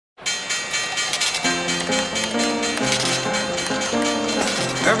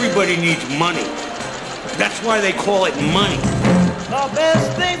Everybody needs money. That's why they call it money. The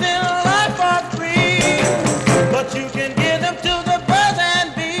best things in life are free, but you can give them to the birds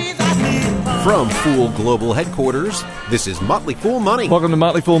and bees. From Fool Global Headquarters, this is Motley Fool Money. Welcome to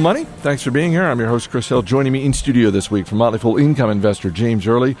Motley Fool Money. Thanks for being here. I'm your host, Chris Hill. Joining me in studio this week from Motley Fool Income Investor James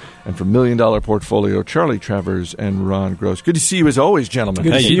Early and from $1 Million Portfolio Charlie Travers and Ron Gross. Good to see you as always, gentlemen.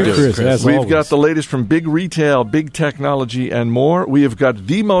 Good to see you, Chris. We've got the latest from big retail, big technology, and more. We have got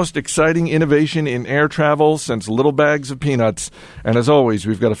the most exciting innovation in air travel since little bags of peanuts. And as always,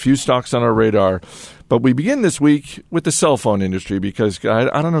 we've got a few stocks on our radar. But we begin this week with the cell phone industry because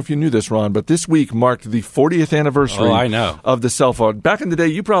I don't know if you knew this, Ron, but this week marked the 40th anniversary of the cell phone. Back in the day,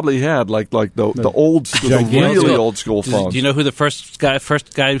 you probably had like the old school, the really old school phones. Do you know who the first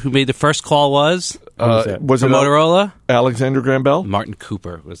guy who made the first call was? Was it Motorola? Alexander Graham Bell? Martin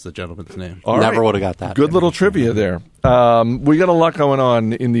Cooper was the gentleman's name. Never would have got that. Good little trivia there. We got a lot going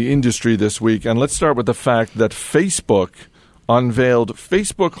on in the industry this week, and let's start with the fact that Facebook unveiled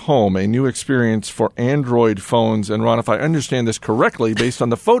Facebook Home, a new experience for Android phones. And Ron, if I understand this correctly, based on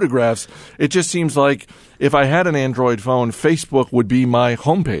the photographs, it just seems like if I had an Android phone, Facebook would be my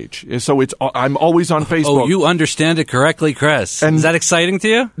homepage. So I'm always on Facebook. Oh, you understand it correctly, Chris. And is that exciting to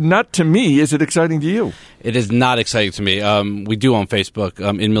you? Not to me. Is it exciting to you? It is not exciting to me. We do own Facebook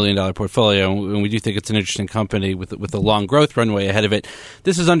in $1 Million Portfolio, and we do think it's an interesting company with a long growth runway ahead of it.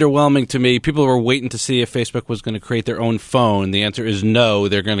 This is underwhelming to me. People were waiting to see if Facebook was going to create their own phone. The answer is no.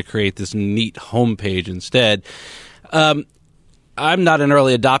 They're going to create this neat homepage instead. I'm not an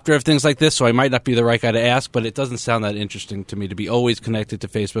early adopter of things like this, so I might not be the right guy to ask, but it doesn't sound that interesting to me to be always connected to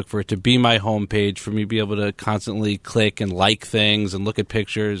Facebook, for it to be my homepage, for me to be able to constantly click and like things and look at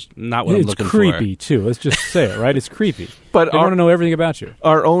pictures. Not what I'm looking for. It's creepy, too. Let's just say it, right? It's creepy. But they want to know everything about you.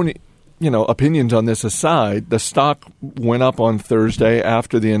 Our own opinions on this aside, the stock went up on Thursday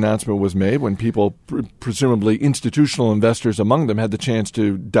after the announcement was made, when people, presumably institutional investors among them, had the chance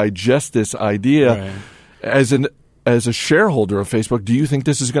to digest this idea. Right. As a shareholder of Facebook, do you think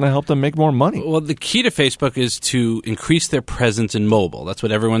this is going to help them make more money? Well, the key to Facebook is to increase their presence in mobile. That's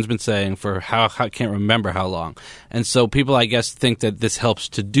what everyone's been saying for I can't remember how long. And so people, I guess, think that this helps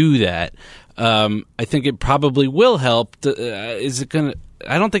to do that. I think it probably will help. Is it going to?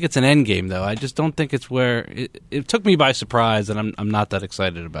 I don't think it's an end game, though. I just don't think it's where it took me by surprise, and I'm not that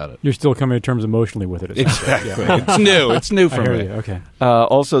excited about it. You're still coming to terms emotionally with it. Exactly. Yeah. It's new. It's new for me. Okay.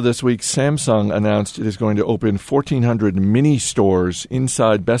 Also this week, Samsung announced it is going to open 1,400 mini stores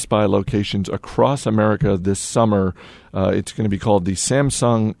inside Best Buy locations across America this summer. It's going to be called the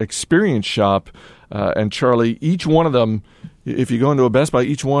Samsung Experience Shop. And Charlie, each one of them, if you go into a Best Buy,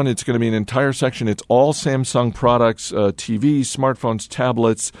 each one, it's going to be an entire section. It's all Samsung products, TVs, smartphones,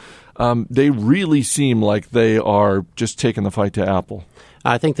 tablets. They really seem like they are just taking the fight to Apple.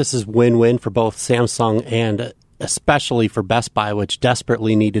 I think this is win-win for both Samsung and especially for Best Buy, which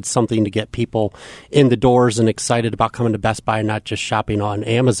desperately needed something to get people in the doors and excited about coming to Best Buy and not just shopping on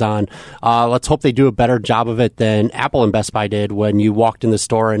Amazon. Let's hope they do a better job of it than Apple and Best Buy did when you walked in the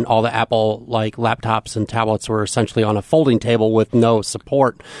store and all the Apple-like laptops and tablets were essentially on a folding table with no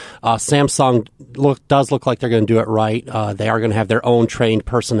support. Samsung does look like they're going to do it right. They are going to have their own trained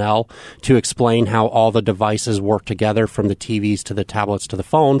personnel to explain how all the devices work together, from the TVs to the tablets to the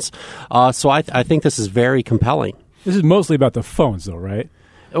phones. So I think this is very compelling. This is mostly about the phones, though, right?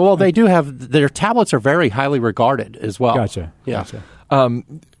 Well, they do have their tablets are very highly regarded as well. Gotcha. Yeah. Gotcha.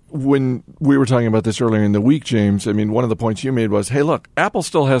 When we were talking about this earlier in the week, James, I mean, one of the points you made was, hey, look, Apple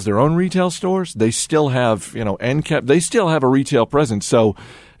still has their own retail stores. They still have, end cap. They still have a retail presence. So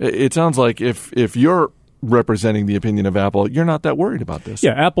it sounds like if you're representing the opinion of Apple, you're not that worried about this.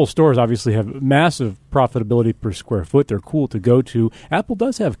 Yeah, Apple stores obviously have massive profitability per square foot. They're cool to go to. Apple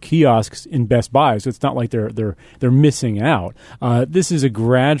does have kiosks in Best Buy, so it's not like they're missing out. This is a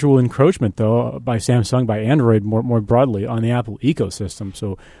gradual encroachment, though, by Samsung, by Android more broadly on the Apple ecosystem.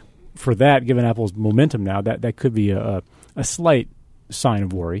 So for that, given Apple's momentum now, that could be a slight sign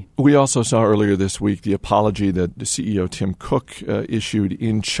of worry. We also saw earlier this week the apology that the CEO Tim Cook issued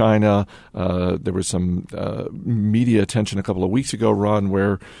in China. There was some media attention a couple of weeks ago, Ron,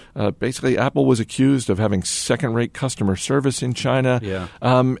 where basically Apple was accused of having second-rate customer service in China. Yeah.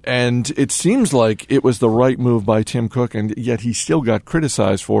 And it seems like it was the right move by Tim Cook, and yet he still got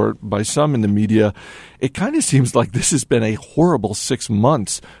criticized for it by some in the media. it kind of seems like this has been a horrible 6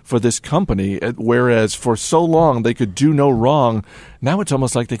 months for this company, whereas for so long they could do no wrong. Now it's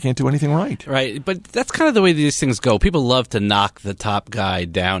almost like they can't do anything right. Right, but that's kind of the way these things go. People love to knock the top guy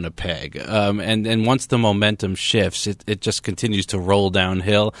down a peg, and once the momentum shifts, it just continues to roll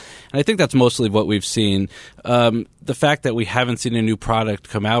downhill. And I think that's mostly what we've seen. The fact that we haven't seen a new product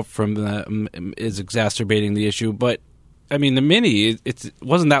come out from them is exacerbating the issue, but I mean, the Mini, it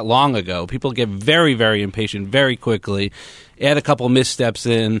wasn't that long ago. People get very, very impatient very quickly, add a couple missteps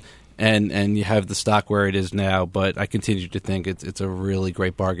in, and you have the stock where it is now. But I continue to think it's a really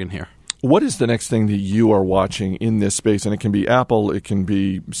great bargain here. What is the next thing that you are watching in this space? And it can be Apple, it can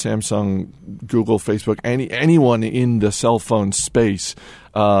be Samsung, Google, Facebook, anyone in the cell phone space.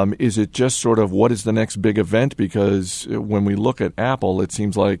 Is it just sort of what is the next big event? Because when we look at Apple, it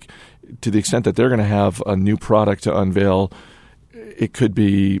seems like to the extent that they're going to have a new product to unveil, it could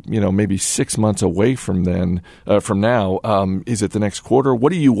be, maybe 6 months away from now. Is it the next quarter?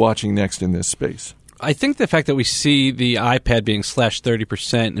 What are you watching next in this space? I think the fact that we see the iPad being slashed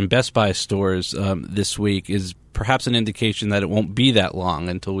 30% in Best Buy stores this week is perhaps an indication that it won't be that long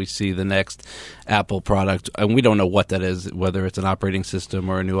until we see the next Apple product. And we don't know what that is, whether it's an operating system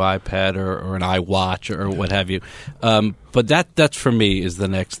or a new iPad or an iWatch or what have you. But that's for me is the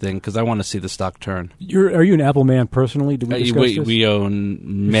next thing because I want to see the stock turn. Are you an Apple man personally? Do we discuss this? We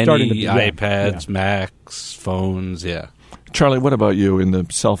own many iPads, Macs, phones, yeah. Charlie, what about you in the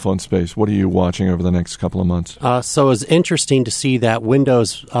cell phone space? What are you watching over the next couple of months? So it's interesting to see that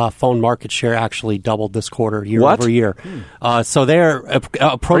Windows phone market share actually doubled this quarter, year What? over year. So they're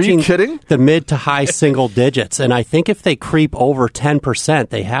approaching Are you kidding? the mid to high single digits. And I think if they creep over 10%,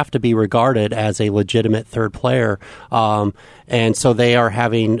 they have to be regarded as a legitimate third player. And so they are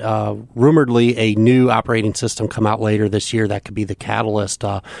having, rumoredly, a new operating system come out later this year that could be the catalyst.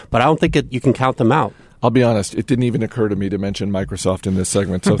 But I don't think you can count them out. I'll be honest, it didn't even occur to me to mention Microsoft in this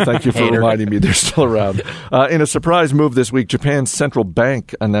segment, so thank you for reminding me they're still around. In a surprise move this week, Japan's central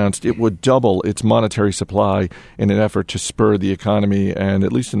bank announced it would double its monetary supply in an effort to spur the economy, and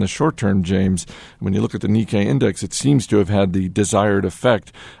at least in the short term, James, when you look at the Nikkei index, it seems to have had the desired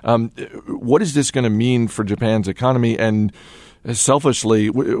effect. What is this going to mean for Japan's economy, and selfishly,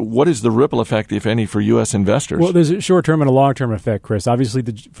 what is the ripple effect, if any, for U.S. investors? Well, there's a short-term and a long-term effect, Chris. Obviously,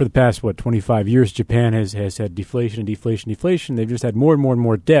 for the past, 25 years, Japan has had deflation. They've just had more and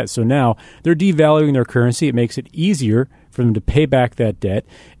more debt. So now they're devaluing their currency. It makes it easier for them to pay back that debt,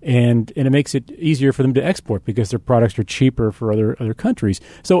 and it makes it easier for them to export because their products are cheaper for other countries.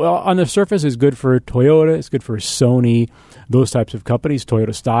 So on the surface, it's good for Toyota. It's good for Sony, those types of companies.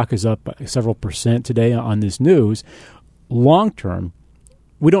 Toyota stock is up several percent today on this news. Long term,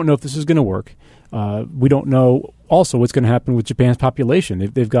 we don't know if this is going to work. We don't know also what's going to happen with Japan's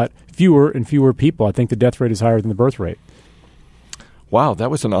population. They've got fewer and fewer people. I think the death rate is higher than the birth rate. Wow,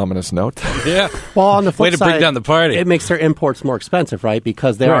 that was an ominous note. Yeah. Well, on the flip Way to side, bring down the party. It makes their imports more expensive, right?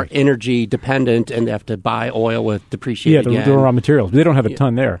 Because they are energy dependent and they have to buy oil with depreciated yen. The raw materials. They don't have a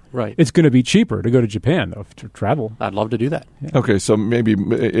ton there. Right. It's going to be cheaper to go to Japan, though, to travel. I'd love to do that. Yeah. Okay, so maybe,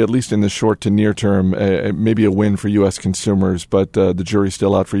 at least in the short to near term, maybe a win for U.S. consumers, but the jury's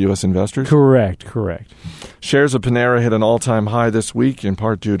still out for U.S. investors? Correct. Shares of Panera hit an all-time high this week, in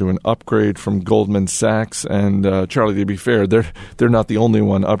part due to an upgrade from Goldman Sachs. And, Charlie, to be fair, they're not the only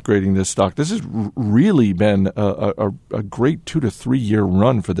one upgrading this stock. This has really been a great 2 to 3 year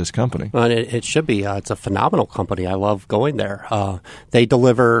run for this company. And it should be. It's a phenomenal company. I love going there. They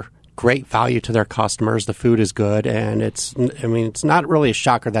deliver great value to their customers. The food is good, and it's not really a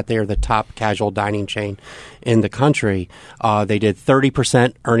shocker that they are the top casual dining chain in the country. They did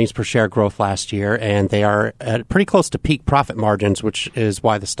 30% earnings per share growth last year, and they are at pretty close to peak profit margins, which is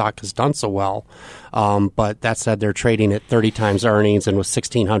why the stock has done so well. But that said, they're trading at 30 times earnings, and with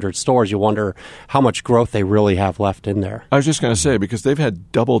 1,600 stores, you wonder how much growth they really have left in there. I was just going to say, because they've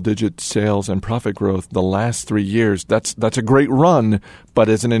had double-digit sales and profit growth the last 3 years, that's a great run, but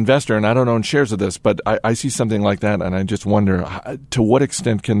as an investor, and I don't own shares of this, but I see something like that, and I just wonder, to what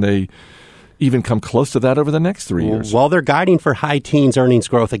extent can they even come close to that over the next 3 years? Well, they're guiding for high teens earnings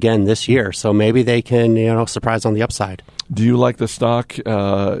growth again this year, so maybe they can, surprise on the upside. Do you like the stock at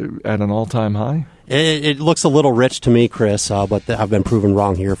an all-time high? It looks a little rich to me, Chris, but I've been proven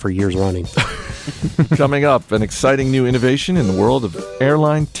wrong here for years running. Coming up, an exciting new innovation in the world of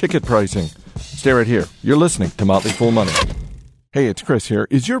airline ticket pricing. Stay right here. You're listening to Motley Fool Money. Hey, it's Chris here.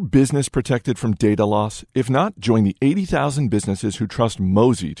 Is your business protected from data loss? If not, join the 80,000 businesses who trust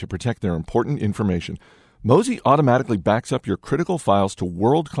Mozy to protect their important information. Mozy automatically backs up your critical files to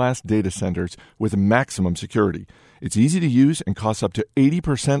world-class data centers with maximum security. It's easy to use and costs up to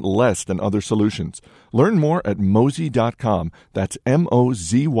 80% less than other solutions. Learn more at Mozy.com. That's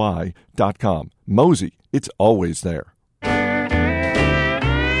MOZY.com. Mozy, it's always there.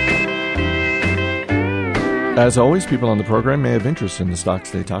 As always, people on the program may have interest in the stocks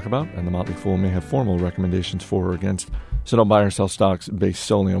they talk about, and the Motley Fool may have formal recommendations for or against. So don't buy or sell stocks based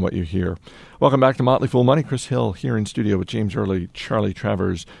solely on what you hear. Welcome back to Motley Fool Money. Chris Hill here in studio with James Early, Charlie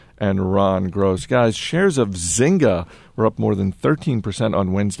Travers, and Ron Gross. Guys, shares of Zynga were up more than 13%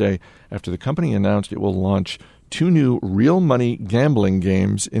 on Wednesday after the company announced it will launch 2 new real money gambling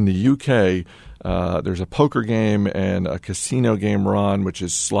games in the UK. There's a poker game and a casino game, Ron, which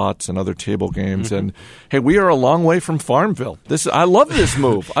is slots and other table games. Mm-hmm. And, hey, we are a long way from Farmville. I love this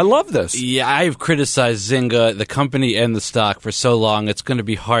move. I love this. Yeah, I've criticized Zynga, the company and the stock, for so long. It's going to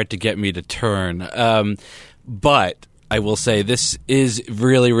be hard to get me to turn. But I will say this is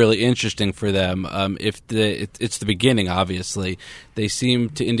really, really interesting for them. It's the beginning, obviously. They seem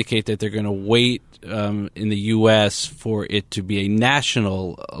to indicate that they're going to wait in the U.S. for it to be a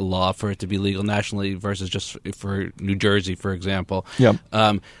national law, for it to be legal nationally versus just for New Jersey, for example. Yep.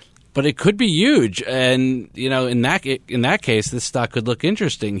 But it could be huge, and in that case, this stock could look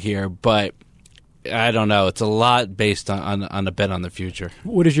interesting here. But I don't know; it's a lot based on a bet on the future.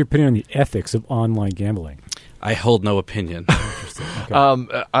 What is your opinion on the ethics of online gambling? I hold no opinion.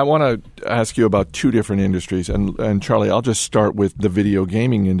 Okay. I want to ask you about 2 different industries. And Charlie, I'll just start with the video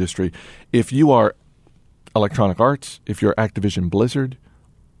gaming industry. If you are Electronic Arts, if you're Activision Blizzard,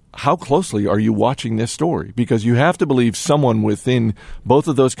 how closely are you watching this story? Because you have to believe someone within both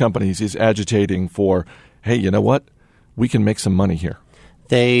of those companies is agitating for, hey, you know what? We can make some money here.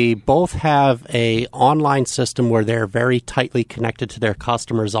 They both have a online system where they're very tightly connected to their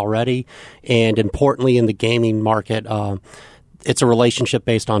customers already. And importantly, in the gaming market, it's a relationship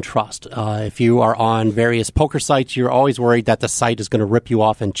based on trust. If you are on various poker sites, you're always worried that the site is going to rip you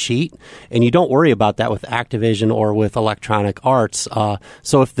off and cheat. And you don't worry about that with Activision or with Electronic Arts.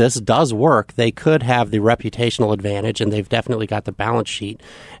 So if this does work, they could have the reputational advantage, and they've definitely got the balance sheet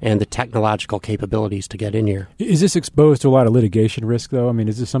and the technological capabilities to get in here. Is this exposed to a lot of litigation risk, though? I mean,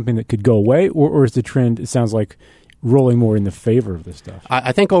 is this something that could go away, or is the trend, it sounds like, rolling more in the favor of this stuff?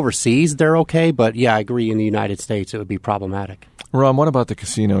 I think overseas they're okay, but yeah, I agree in the United States it would be problematic. Ron, what about the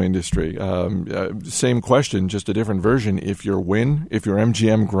casino industry? Same question, just a different version. If you're Wynn, if you're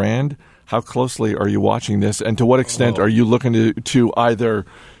MGM Grand, how closely are you watching this? And to what extent are you looking to either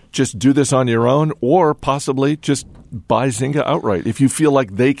just do this on your own or possibly just buy Zynga outright if you feel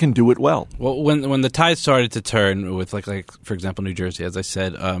like they can do it well? Well, when the tide started to turn with, like for example, New Jersey, as I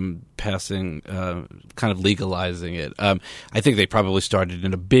said, passing, kind of legalizing it, I think they probably started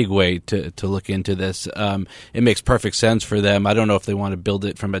in a big way to look into this. It makes perfect sense for them. I don't know if they want to build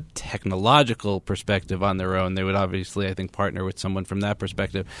it from a technological perspective on their own. They would obviously, I think, partner with someone from that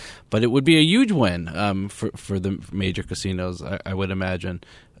perspective. But it would be a huge win for the major casinos, I would imagine.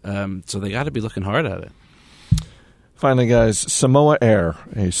 So they got to be looking hard at it. Finally, guys, Samoa Air,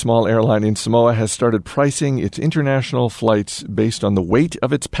 a small airline in Samoa, has started pricing its international flights based on the weight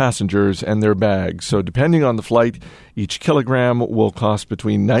of its passengers and their bags. So depending on the flight, each kilogram will cost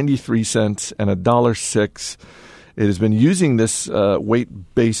between 93 cents and $1.06. It has been using this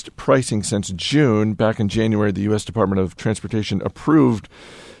weight-based pricing since June. Back in January, the U.S. Department of Transportation approved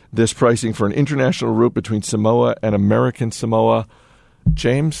this pricing for an international route between Samoa and American Samoa.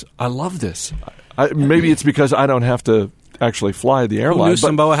 James, I love this. Maybe it's because I don't have to actually fly the airline. Who knew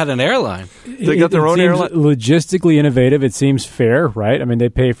Samoa had an airline? They got their own airline. Logistically innovative. It seems fair, right? I mean, they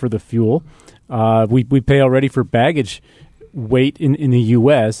pay for the fuel. We pay already for baggage weight in the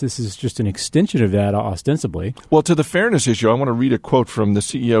U.S. This is just an extension of that, ostensibly. Well, to the fairness issue, I want to read a quote from the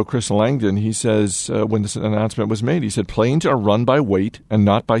CEO, Chris Langdon. He says, when this announcement was made, he said, "Planes are run by weight and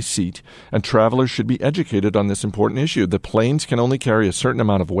not by seat, and travelers should be educated on this important issue. The planes can only carry a certain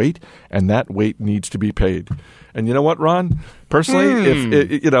amount of weight, and that weight needs to be paid." And you know what, Ron? Personally,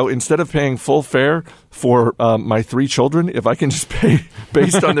 if instead of paying full fare for my 3 children, if I can just pay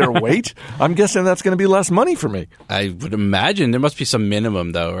based on their weight, I'm guessing that's going to be less money for me. I would imagine there must be some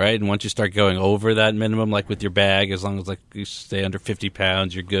minimum, though, right? And once you start going over that minimum, like with your bag, as long as you stay under 50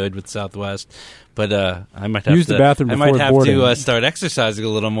 pounds, you're good with Southwest. But I might have use the bathroom before I might have boarding. to start exercising a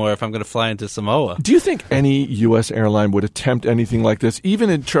little more if I'm going to fly into Samoa. Do you think any U.S. airline would attempt anything like this,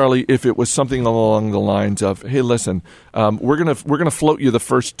 even Charlie, if it was something along the lines of, "Hey, listen, we're gonna float you the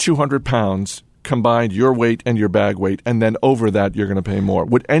first 200 pounds combined, your weight and your bag weight, and then over that you're going to pay more"?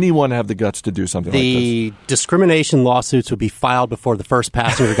 Would anyone have the guts to do something like this? The discrimination lawsuits would be filed before the first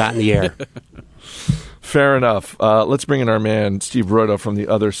passenger got in the air. Fair enough. Let's bring in our man, Steve Roto, from the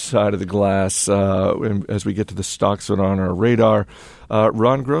other side of the glass as we get to the stocks that are on our radar.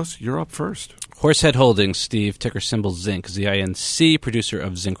 Ron Gross, you're up first. Horsehead Holdings, Steve, ticker symbol Zinc, ZINC, producer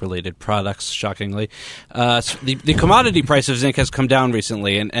of zinc-related products, shockingly. The commodity price of zinc has come down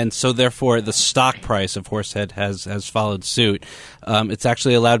recently, and so therefore the stock price of Horsehead has followed suit. It's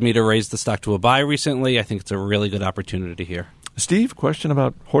actually allowed me to raise the stock to a buy recently. I think it's a really good opportunity here. Steve, question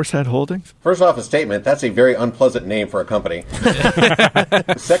about Horsehead Holdings? First off, a statement. That's a very unpleasant name for a company.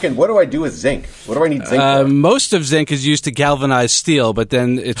 Second, what do I do with zinc? What do I need zinc for? Most of zinc is used to galvanize steel, but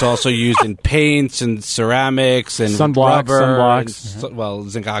then it's also used in paints and ceramics and rubber.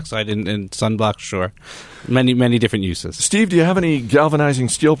 Zinc oxide and sunblocks, sure. Many different uses. Steve, do you have any galvanizing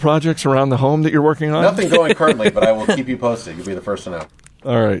steel projects around the home that you're working on? Nothing going currently, but I will keep you posted. You'll be the first to know.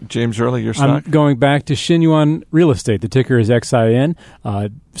 All right, James Early, your stock? I'm going back to Xinyuan Real Estate. The ticker is XIN.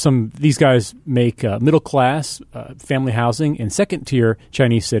 These guys make middle-class family housing in second-tier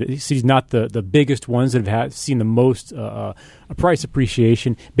Chinese cities, not the biggest ones that have seen the most price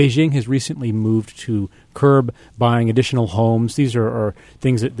appreciation. Beijing has recently moved to curb buying additional homes. These are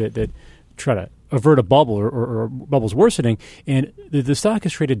things that try to avert a bubble or bubbles worsening. And the stock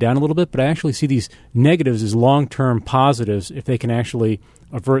is traded down a little bit, but I actually see these negatives as long-term positives if they can actually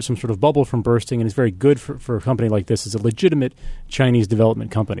avert some sort of bubble from bursting. And it's very good for a company like this. It's a legitimate Chinese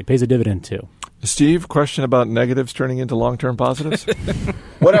development company. It pays a dividend, too. Steve, question about negatives turning into long-term positives?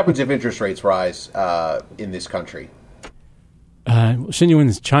 What happens if interest rates rise in this country? Xinyuan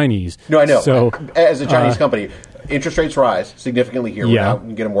is Chinese. No, I know. So, as a Chinese company, interest rates rise significantly here. Yeah. You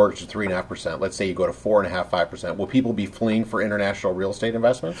can get a mortgage of 3.5%. Let's say you go to 4.5%, 5%. Will people be fleeing for international real estate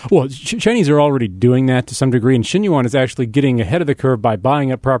investment? Well, Chinese are already doing that to some degree, and Xinyuan is actually getting ahead of the curve by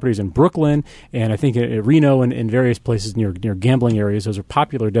buying up properties in Brooklyn and I think Reno and in various places near gambling areas. Those are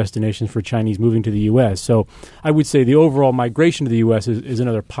popular destinations for Chinese moving to the U.S. So I would say the overall migration to the U.S. is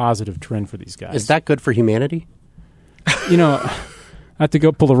another positive trend for these guys. Is that good for humanity? I have to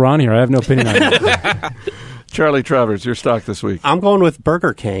go pull a Ron here. I have no opinion on that. Charlie Travers, your stock this week. I'm going with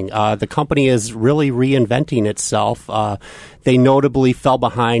Burger King. The company is really reinventing itself. They notably fell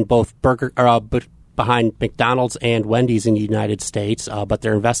behind behind McDonald's and Wendy's in the United States, but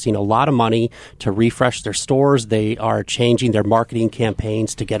they're investing a lot of money to refresh their stores. They are changing their marketing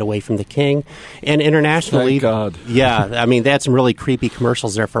campaigns to get away from the king. And internationally, thank God. Yeah, I mean, they had some really creepy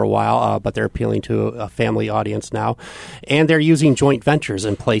commercials there for a while, but they're appealing to a family audience now. And they're using joint ventures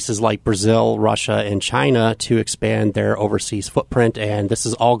in places like Brazil, Russia, and China to expand their overseas footprint. And this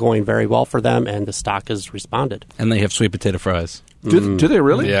is all going very well for them, and the stock has responded. And they have sweet potato fries. Do they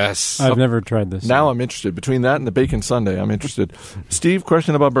really? Yes. I've never tried this. Now I'm interested. Between that and the bacon sundae, I'm interested. Steve,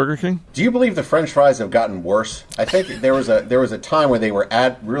 question about Burger King? Do you believe the French fries have gotten worse? I think there was a time where they were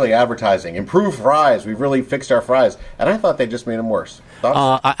really advertising, improved fries, we've really fixed our fries, and I thought they just made them worse.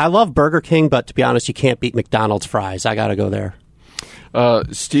 I love Burger King, but to be honest, you can't beat McDonald's fries. I got to go there.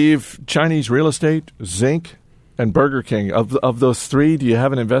 Steve, Chinese real estate, zinc, and Burger King. Of those three, do you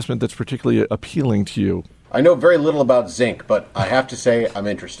have an investment that's particularly appealing to you? I know very little about zinc, but I have to say I'm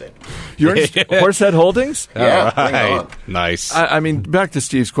interested. You're in Horsehead Holdings? Yeah, bring it on. Nice. I mean, back to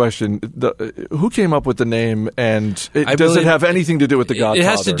Steve's question, who came up with the name, and does it have anything to do with the Godfather? It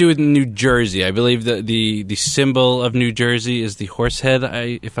has to do with New Jersey. I believe that the symbol of New Jersey is the horse head,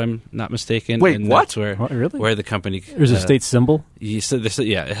 if I'm not mistaken. Wait, and what? That's where, really? where the company... There's a state symbol?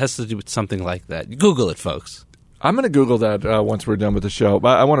 Yeah, it has to do with something like that. Google it, folks. I'm going to Google that once we're done with the show.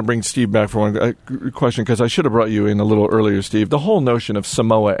 I want to bring Steve back for one question, because I should have brought you in a little earlier, Steve. The whole notion of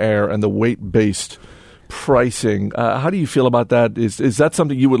Samoa Air and the weight-based pricing, how do you feel about that? Is that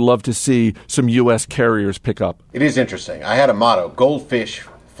something you would love to see some U.S. carriers pick up? It is interesting. I had a motto, goldfish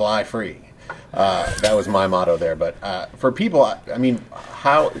fly free. That was my motto there. But for people, I mean,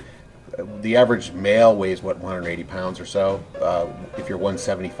 how... The average male weighs, 180 pounds or so. If you're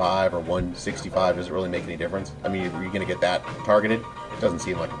 175 or 165, does it really make any difference? I mean, are you going to get that targeted? It doesn't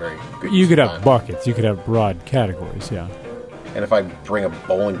seem like a very good You could have time. buckets. You could have broad categories, yeah. And if I bring a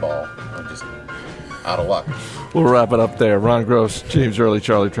bowling ball, I'm just out of luck. We'll wrap it up there. Ron Gross, James Early,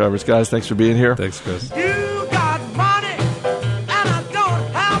 Charlie Travers. Guys, thanks for being here. Thanks, Chris. You got money, and I don't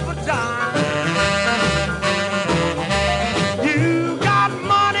have a dime. You got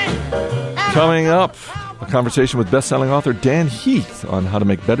money. Coming up, a conversation with best-selling author Dan Heath on how to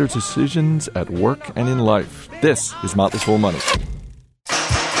make better decisions at work and in life. This is Motley Fool Money.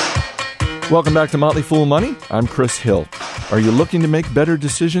 Welcome back to Motley Fool Money. I'm Chris Hill. Are you looking to make better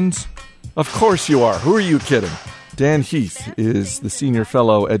decisions? Of course you are. Who are you kidding? Dan Heath is the senior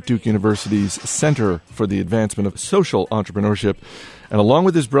fellow at Duke University's Center for the Advancement of Social Entrepreneurship. And along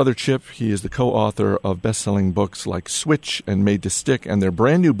with his brother Chip, he is the co-author of best-selling books like Switch and Made to Stick, and their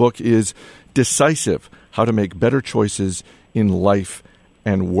brand new book is Decisive, How to Make Better Choices in Life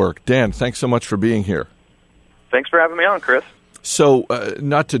and Work. Dan, thanks so much for being here. Thanks for having me on, Chris. So,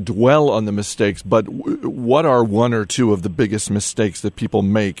 not to dwell on the mistakes, but what are one or two of the biggest mistakes that people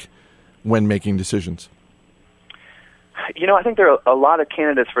make when making decisions? I think there are a lot of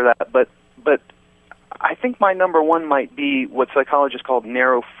candidates for that, but I think my number one might be what psychologists call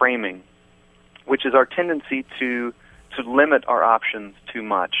narrow framing, which is our tendency to limit our options too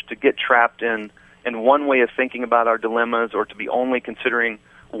much, to get trapped in one way of thinking about our dilemmas, or to be only considering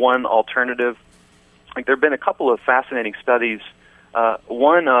one alternative. Like, there have been a couple of fascinating studies,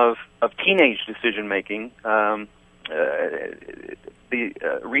 one of teenage decision making. The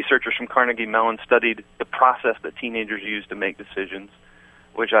researchers from Carnegie Mellon studied the process that teenagers use to make decisions,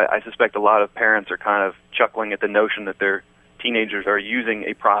 which I suspect a lot of parents are kind of chuckling at the notion that their teenagers are using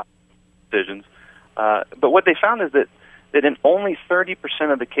a process of decisions. But what they found is that in only 30%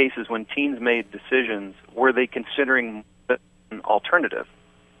 of the cases when teens made decisions were they considering an alternative.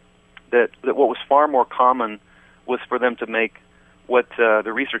 That what was far more common was for them to make what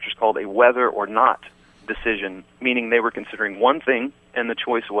the researchers called a whether or not decision, meaning they were considering one thing, and the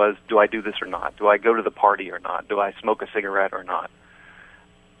choice was, do I do this or not? Do I go to the party or not? Do I smoke a cigarette or not?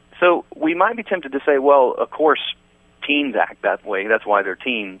 So we might be tempted to say, well, of course, teens act that way. That's why they're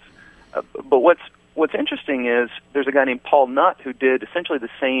teens. But what's interesting is there's a guy named Paul Nutt who did essentially the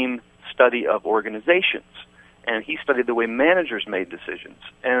same study of organizations, and he studied the way managers made decisions.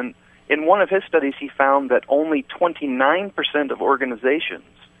 And in one of his studies, he found that only 29% of organizations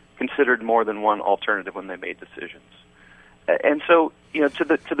considered more than one alternative when they made decisions. And so,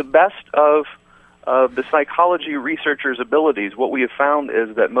 to the best of the psychology researchers' abilities, what we have found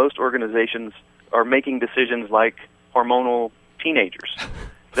is that most organizations are making decisions like hormonal teenagers.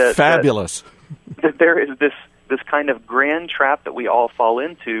 Fabulous. That there is this kind of grand trap that we all fall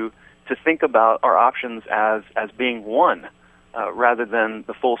into to think about our options as being one, rather than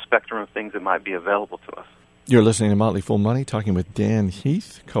the full spectrum of things that might be available to us. You're listening to Motley Fool Money, talking with Dan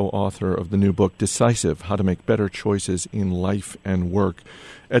Heath, co-author of the new book, Decisive, How to Make Better Choices in Life and Work.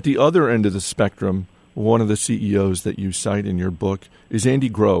 At the other end of the spectrum, one of the CEOs that you cite in your book is Andy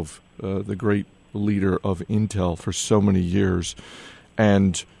Grove, the great leader of Intel for so many years.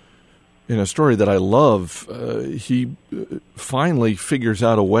 And in a story that I love, he finally figures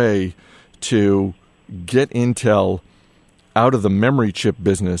out a way to get Intel out of the memory chip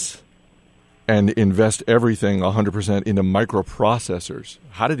business and invest everything 100% into microprocessors.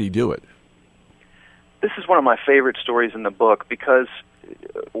 How did he do it? This is one of my favorite stories in the book, because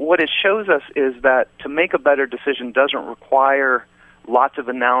what it shows us is that to make a better decision doesn't require lots of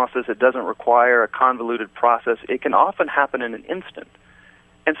analysis. It doesn't require a convoluted process. It can often happen in an instant.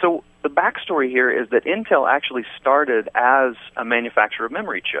 And so the backstory here is that Intel actually started as a manufacturer of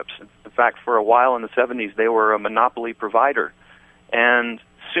memory chips. In fact, for a while in the 70s, they were a monopoly provider. And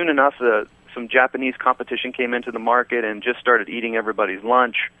soon enough, some Japanese competition came into the market and just started eating everybody's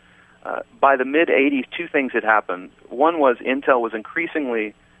lunch. By the mid-'80s, two things had happened. One was Intel was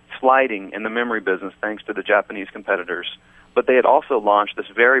increasingly sliding in the memory business thanks to the Japanese competitors. But they had also launched this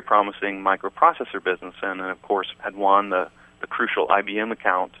very promising microprocessor business and, of course, had won the crucial IBM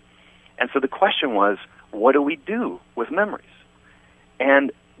account. And so the question was, what do we do with memories?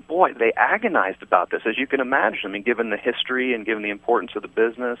 And, boy, they agonized about this, as you can imagine. I mean, given the history and given the importance of the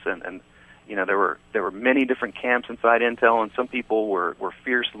business, and there were many different camps inside Intel, and some people were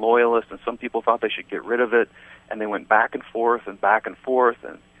fierce loyalists, and some people thought they should get rid of it, and they went back and forth, and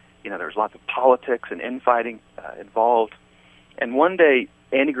there was lots of politics and infighting involved. And one day,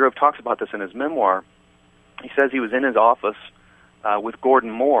 Andy Grove talks about this in his memoir. He says he was in his office with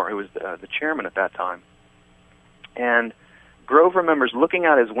Gordon Moore, who was the chairman at that time. And Grove remembers looking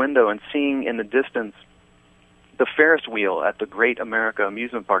out his window and seeing in the distance the Ferris wheel at the Great America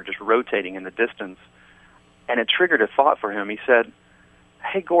amusement park just rotating in the distance. And it triggered a thought for him. He said,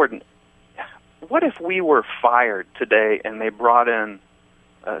 hey, Gordon, what if we were fired today and they brought in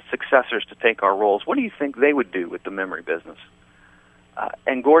successors to take our roles? What do you think they would do with the memory business?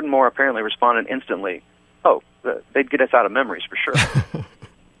 And Gordon Moore apparently responded instantly, they'd get us out of memories for sure.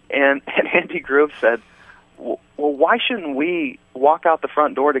 and Andy Grove said, well, why shouldn't we walk out the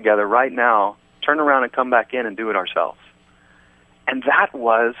front door together right now, turn around and come back in and do it ourselves? And that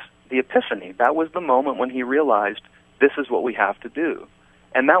was the epiphany. That was the moment when he realized this is what we have to do.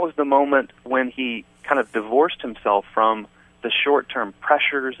 And that was the moment when he kind of divorced himself from the short-term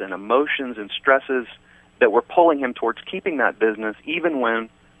pressures and emotions and stresses that were pulling him towards keeping that business, even when,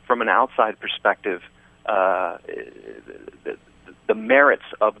 from an outside perspective, the the merits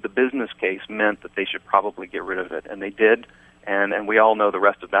of the business case meant that they should probably get rid of it, and they did, and we all know the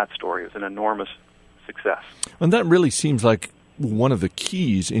rest of that story. It was an enormous success. And that really seems like one of the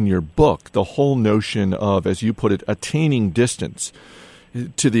keys in your book, the whole notion of, as you put it, attaining distance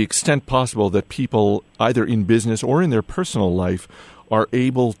to the extent possible that people, either in business or in their personal life, are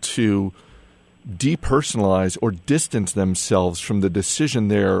able to depersonalize or distance themselves from the decision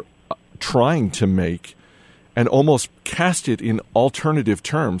they're trying to make and almost cast it in alternative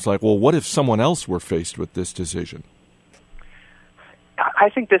terms, like, well, what if someone else were faced with this decision? I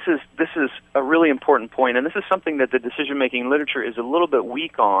think this is a really important point, and this is something that the decision-making literature is a little bit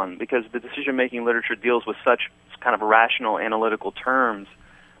weak on, because the decision-making literature deals with such kind of rational, analytical terms,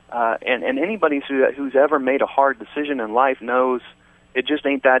 and anybody who's ever made a hard decision in life knows it just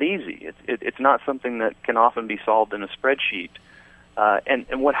ain't that easy. It's not something that can often be solved in a spreadsheet.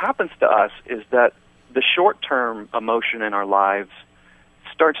 And what happens to us is that the short-term emotion in our lives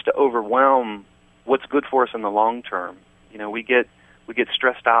starts to overwhelm what's good for us in the long term. You know, we get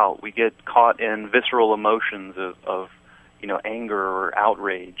stressed out. We get caught in visceral emotions of anger or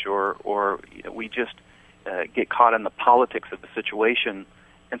outrage, or we just get caught in the politics of the situation.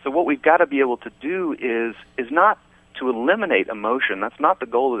 And so what we've got to be able to do is not to eliminate emotion. That's not the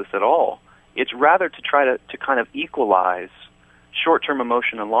goal of this at all. It's rather to try to kind of equalize short-term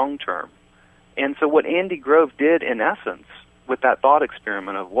emotion and long-term. And so what Andy Grove did, in essence, with that thought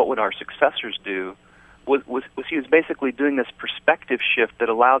experiment of what would our successors do, was he was basically doing this perspective shift that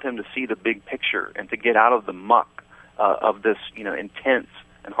allowed him to see the big picture and to get out of the muck of this intense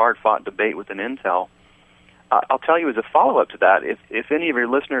and hard-fought debate within Intel. I'll tell you as a follow-up to that, if any of your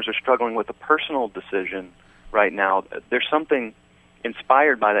listeners are struggling with a personal decision right now, there's something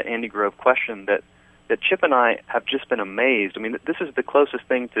inspired by that Andy Grove question that Chip and I have just been amazed. I mean, this is the closest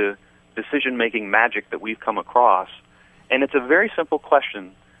thing to decision-making magic that we've come across. And it's a very simple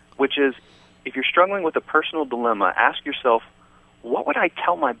question, which is, if you're struggling with a personal dilemma, ask yourself, what would I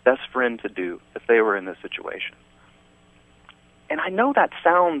tell my best friend to do if they were in this situation? And I know that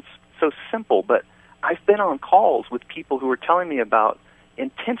sounds so simple, but I've been on calls with people who are telling me about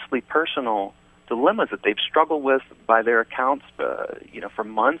intensely personal dilemmas that they've struggled with by their accounts, for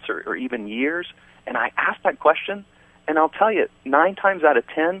months or even years. And I ask that question, and I'll tell you, 9 times out of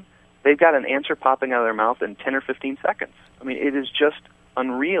 10, they've got an answer popping out of their mouth in 10 or 15 seconds. I mean, it is just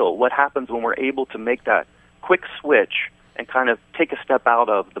unreal what happens when we're able to make that quick switch and kind of take a step out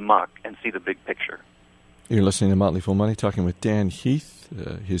of the muck and see the big picture. You're listening to Motley Fool Money, talking with Dan Heath.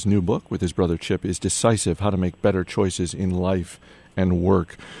 His new book with his brother Chip is Decisive, How to Make Better Choices in Life and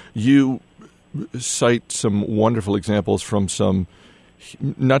Work. You cite some wonderful examples from some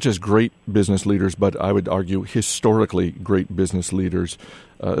not just great business leaders, but I would argue historically great business leaders,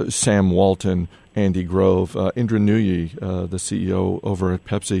 Sam Walton, Andy Grove, Indra Nooyi, the CEO over at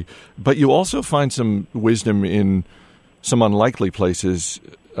Pepsi. But you also find some wisdom in some unlikely places.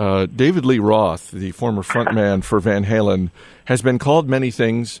 David Lee Roth, the former frontman for Van Halen, has been called many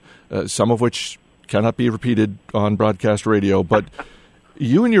things, some of which cannot be repeated on broadcast radio, but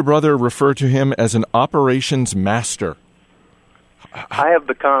you and your brother refer to him as an operations master. I have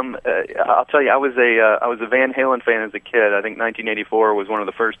become. I'll tell you, I was a Van Halen fan as a kid. I think 1984 was one of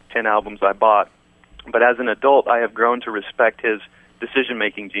the first 10 albums I bought. But as an adult, I have grown to respect his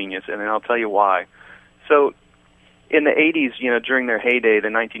decision-making genius, and I'll tell you why. So, in the 80s, during their heyday,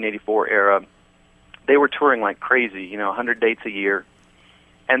 the 1984 era, they were touring like crazy. 100 dates a year,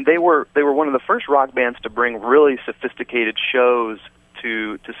 and they were one of the first rock bands to bring really sophisticated shows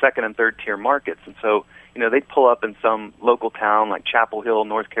to second and third tier markets, and so. They'd pull up in some local town like Chapel Hill,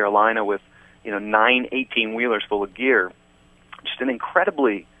 North Carolina with, 9 18-wheelers full of gear. Just an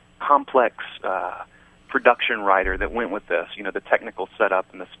incredibly complex production rider that went with this, the technical setup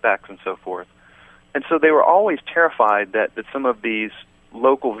and the specs and so forth. And so they were always terrified that some of these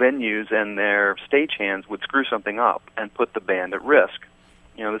local venues and their stagehands would screw something up and put the band at risk.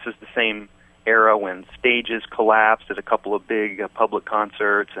 This is the same era when stages collapsed at a couple of big public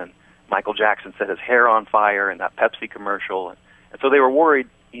concerts, and Michael Jackson set his hair on fire in that Pepsi commercial. And so they were worried,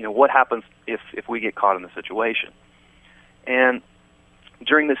 what happens if we get caught in the situation. And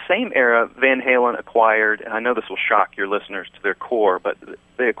during the same era, Van Halen acquired, and I know this will shock your listeners to their core, but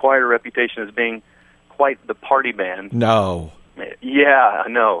they acquired a reputation as being quite the party band. No. Yeah, I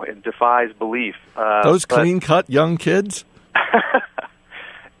know. It defies belief. Those clean-cut young kids?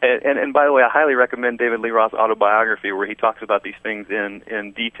 And by the way, I highly recommend David Lee Roth's autobiography, where he talks about these things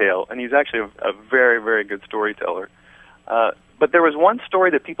in detail. And he's actually a very, very good storyteller. But there was one story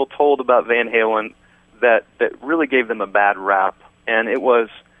that people told about Van Halen that really gave them a bad rap. And it was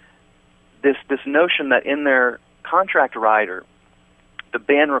this notion that in their contract rider, the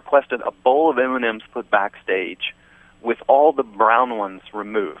band requested a bowl of M&Ms put backstage with all the brown ones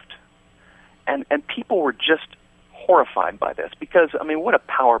removed. And people were just horrified by this because, I mean, what a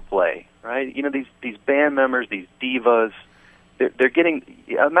power play, right? You know, these band members, these divas, they're getting,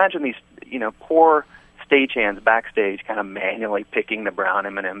 imagine these, you know, poor stagehands backstage kind of manually picking the brown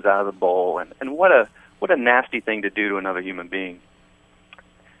M&Ms out of the bowl. And what a nasty thing to do to another human being.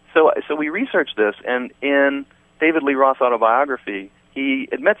 So we researched this, and in David Lee Roth's autobiography, he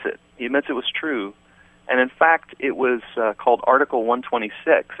admits it. He admits it was true. And in fact, it was called Article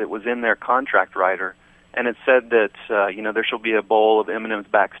 126. It was in their contract rider, and it said that there shall be a bowl of M&Ms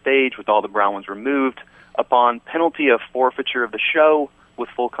backstage with all the brown ones removed upon penalty of forfeiture of the show with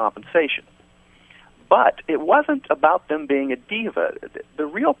full compensation. But it wasn't about them being a diva. The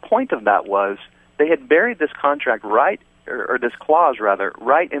real point of that was they had buried this contract or this clause rather,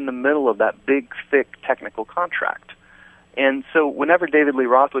 right in the middle of that big, thick technical contract. And so whenever David Lee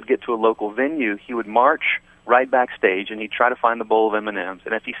Roth would get to a local venue, he would march right backstage and he'd try to find the bowl of M&Ms.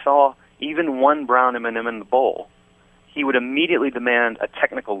 And if he saw even one brown M&M in the bowl, he would immediately demand a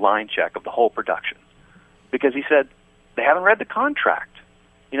technical line check of the whole production. Because he said, they haven't read the contract.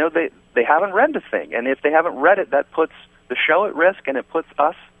 You know, they haven't read the thing. And if they haven't read it, that puts the show at risk and it puts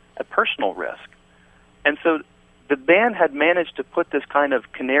us at personal risk. And so the band had managed to put this kind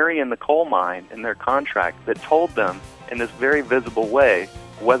of canary in the coal mine in their contract that told them in this very visible way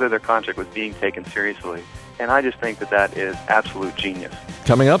whether their contract was being taken seriously. And I just think that is absolute genius.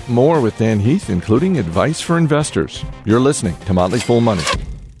 Coming up, more with Dan Heath, including advice for investors. You're listening to Motley Fool Money.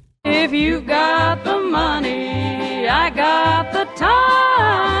 If you got the money, I got the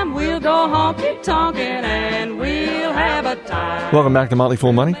time. We'll go honky-tonkin' and we'll have a time. Welcome back to Motley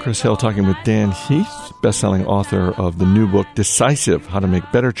Fool Money. Chris Hill talking with Dan Heath, best-selling author of the new book, Decisive, How to Make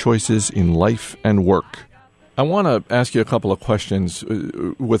Better Choices in Life and Work. I want to ask you a couple of questions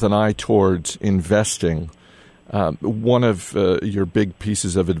with an eye towards investing. One of your big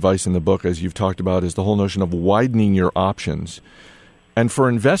pieces of advice in the book, as you've talked about, is the whole notion of widening your options. And for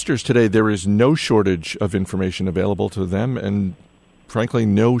investors today, there is no shortage of information available to them and, frankly,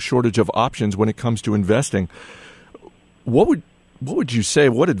 no shortage of options when it comes to investing. What would you say,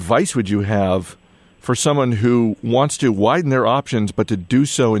 what advice would you have for someone who wants to widen their options but to do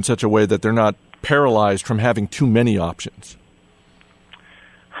so in such a way that they're not paralyzed from having too many options?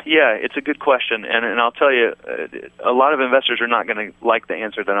 Yeah, it's a good question, and I'll tell you, a lot of investors are not going to like the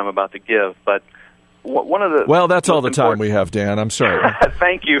answer that I'm about to give, but one of the... Well, that's all the time we have, Dan. I'm sorry.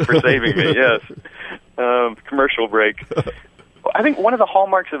 Thank you for saving me, yes. Commercial break. I think one of the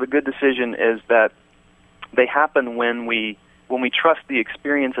hallmarks of a good decision is that they happen when we trust the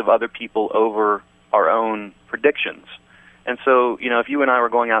experience of other people over our own predictions. And so, you know, if you and I were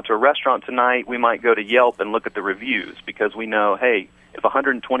going out to a restaurant tonight, we might go to Yelp and look at the reviews because we know, hey, if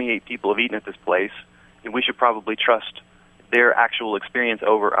 128 people have eaten at this place, then we should probably trust their actual experience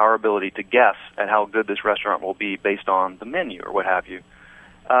over our ability to guess at how good this restaurant will be based on the menu or what have you.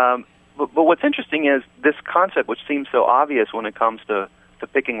 But what's interesting is this concept, which seems so obvious when it comes to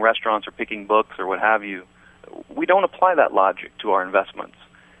picking restaurants or picking books or what have you, we don't apply that logic to our investments.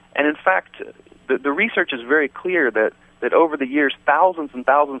 And in fact, the research is very clear that over the years, thousands and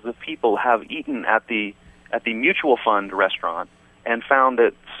thousands of people have eaten at the mutual fund restaurant and found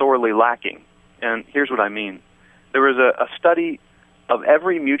it sorely lacking. And here's what I mean. There was a study of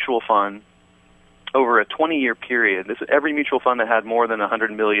every mutual fund over a 20-year period. This is every mutual fund that had more than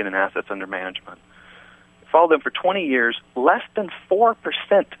 $100 million in assets under management. Followed them for 20 years. Less than 4%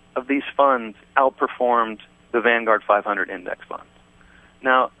 of these funds outperformed the Vanguard 500 index funds.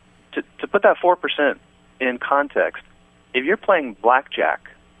 Now, to put that 4% in context, if you're playing blackjack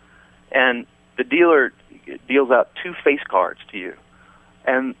and the dealer deals out 2 face cards to you,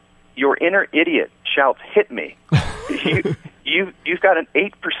 and your inner idiot shouts, "Hit me," you've got an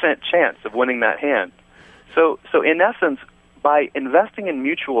 8% chance of winning that hand. So in essence, by investing in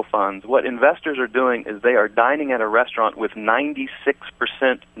mutual funds, what investors are doing is they are dining at a restaurant with 96%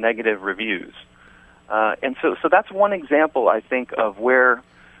 negative reviews. And so that's one example, I think, of where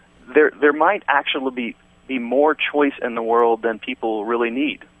there might actually be more choice in the world than people really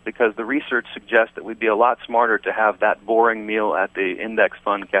need, because the research suggests that we'd be a lot smarter to have that boring meal at the index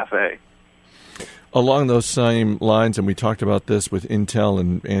fund cafe. Along those same lines, and we talked about this with Intel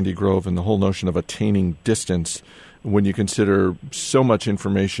and Andy Grove and the whole notion of attaining distance, when you consider so much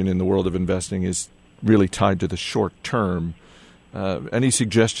information in the world of investing is really tied to the short term. Any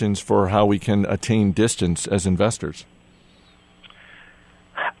suggestions for how we can attain distance as investors?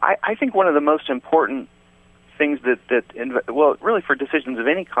 I think one of the most important things really for decisions of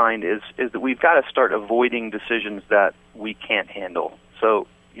any kind is that we've got to start avoiding decisions that we can't handle. So,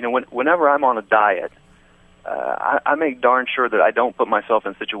 whenever I'm on a diet, I make darn sure that I don't put myself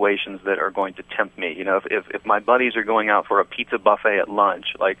in situations that are going to tempt me. If my buddies are going out for a pizza buffet at lunch,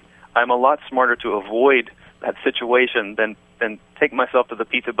 like, I'm a lot smarter to avoid that situation than take myself to the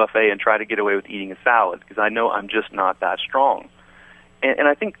pizza buffet and try to get away with eating a salad, because I know I'm just not that strong. And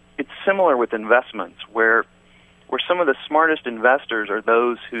I think it's similar with investments, where some of the smartest investors are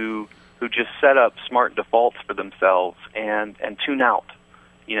those who just set up smart defaults for themselves and tune out.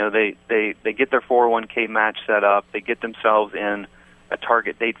 They get their 401k match set up. They get themselves in a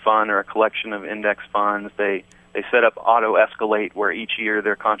target date fund or a collection of index funds. They set up auto escalate, where each year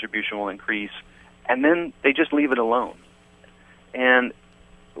their contribution will increase, and then they just leave it alone. And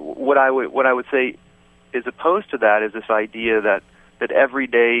what I would say is opposed to that is this idea that every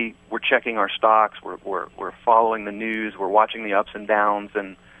day we're checking our stocks, we're following the news, we're watching the ups and downs,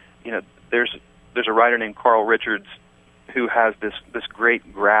 and there's a writer named Carl Richards who has this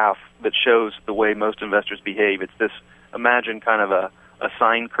great graph that shows the way most investors behave. It's this, imagine kind of a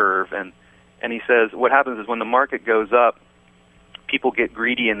sine curve, and he says what happens is when the market goes up, people get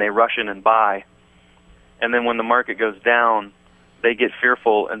greedy and they rush in and buy, and then when the market goes down, they get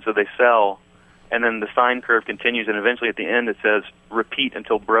fearful and so they sell, and then the sine curve continues, and eventually at the end it says repeat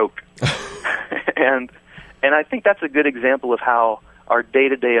until broke. and I think that's a good example of how our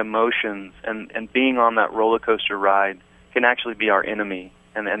day-to-day emotions and being on that roller coaster ride can actually be our enemy,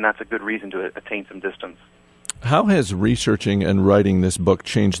 and that's a good reason to attain some distance. How has researching and writing this book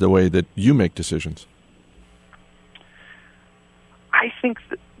changed the way that you make decisions? I think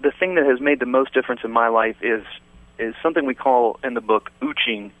the thing that has made the most difference in my life is something we call in the book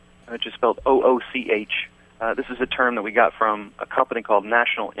ooching, which is spelled O-O-C-H. This is a term that we got from a company called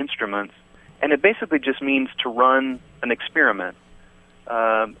National Instruments, and it basically just means to run an experiment.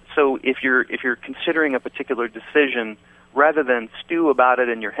 So if you're considering a particular decision, rather than stew about it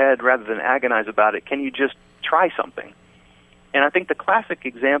in your head, rather than agonize about it, can you just try something? And I think the classic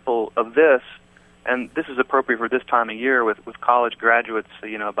example of this, and this is appropriate for this time of year with college graduates,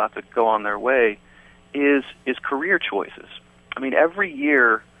 about to go on their way, is career choices. I mean, every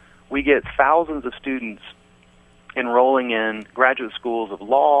year we get thousands of students enrolling in graduate schools of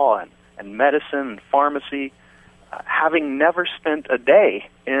law and medicine and pharmacy, having never spent a day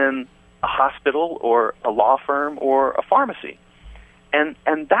in a hospital or a law firm or a pharmacy. And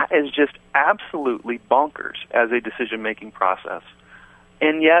that is just absolutely bonkers as a decision-making process.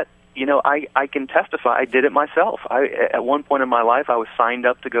 And yet, I can testify, I did it myself. At one point in my life, I was signed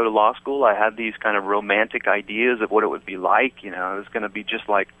up to go to law school. I had these kind of romantic ideas of what it would be like. It was going to be just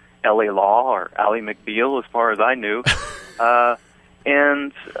like L.A. Law or Ally McBeal, as far as I knew.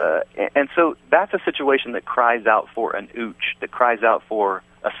 And so that's a situation that cries out for an ooch, that cries out for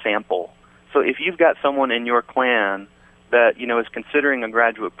a sample. So if you've got someone in your clan that is considering a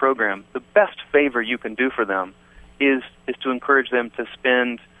graduate program, the best favor you can do for them is to encourage them to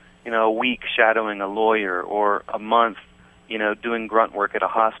spend a week shadowing a lawyer, or a month doing grunt work at a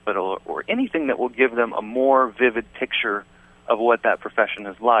hospital, or anything that will give them a more vivid picture of what that profession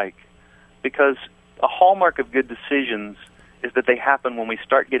is like. Because a hallmark of good decisions is that they happen when we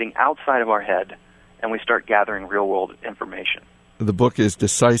start getting outside of our head and we start gathering real-world information. The book is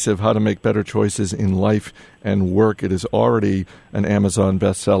Decisive, How to Make Better Choices in Life and Work. It is already an Amazon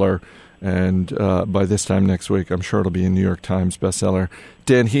bestseller, and by this time next week, I'm sure it'll be a New York Times bestseller.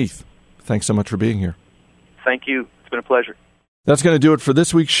 Dan Heath, thanks so much for being here. Thank you. It's been a pleasure. That's going to do it for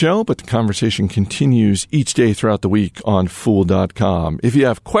this week's show, but the conversation continues each day throughout the week on Fool.com. If you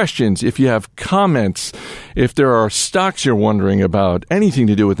have questions, if you have comments, if there are stocks you're wondering about, anything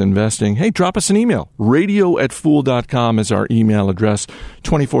to do with investing, hey, drop us an email. radio@Fool.com is our email address,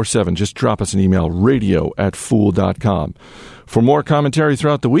 24/7. Just drop us an email, radio@Fool.com. For more commentary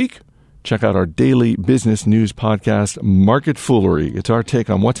throughout the week, check out our daily business news podcast, Market Foolery. It's our take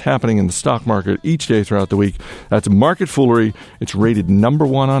on what's happening in the stock market each day throughout the week. That's Market Foolery. It's rated number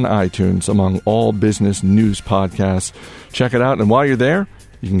 1 on iTunes among all business news podcasts. Check it out, and while you're there,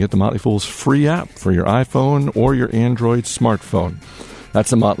 you can get the Motley Fool's free app for your iPhone or your Android smartphone.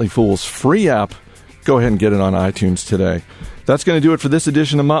 That's the Motley Fool's free app. Go ahead and get it on iTunes today. That's going to do it for this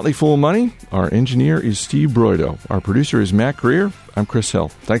edition of Motley Fool Money. Our engineer is Steve Broido. Our producer is Matt Greer. I'm Chris Hill.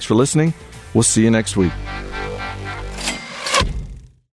 Thanks for listening. We'll see you next week.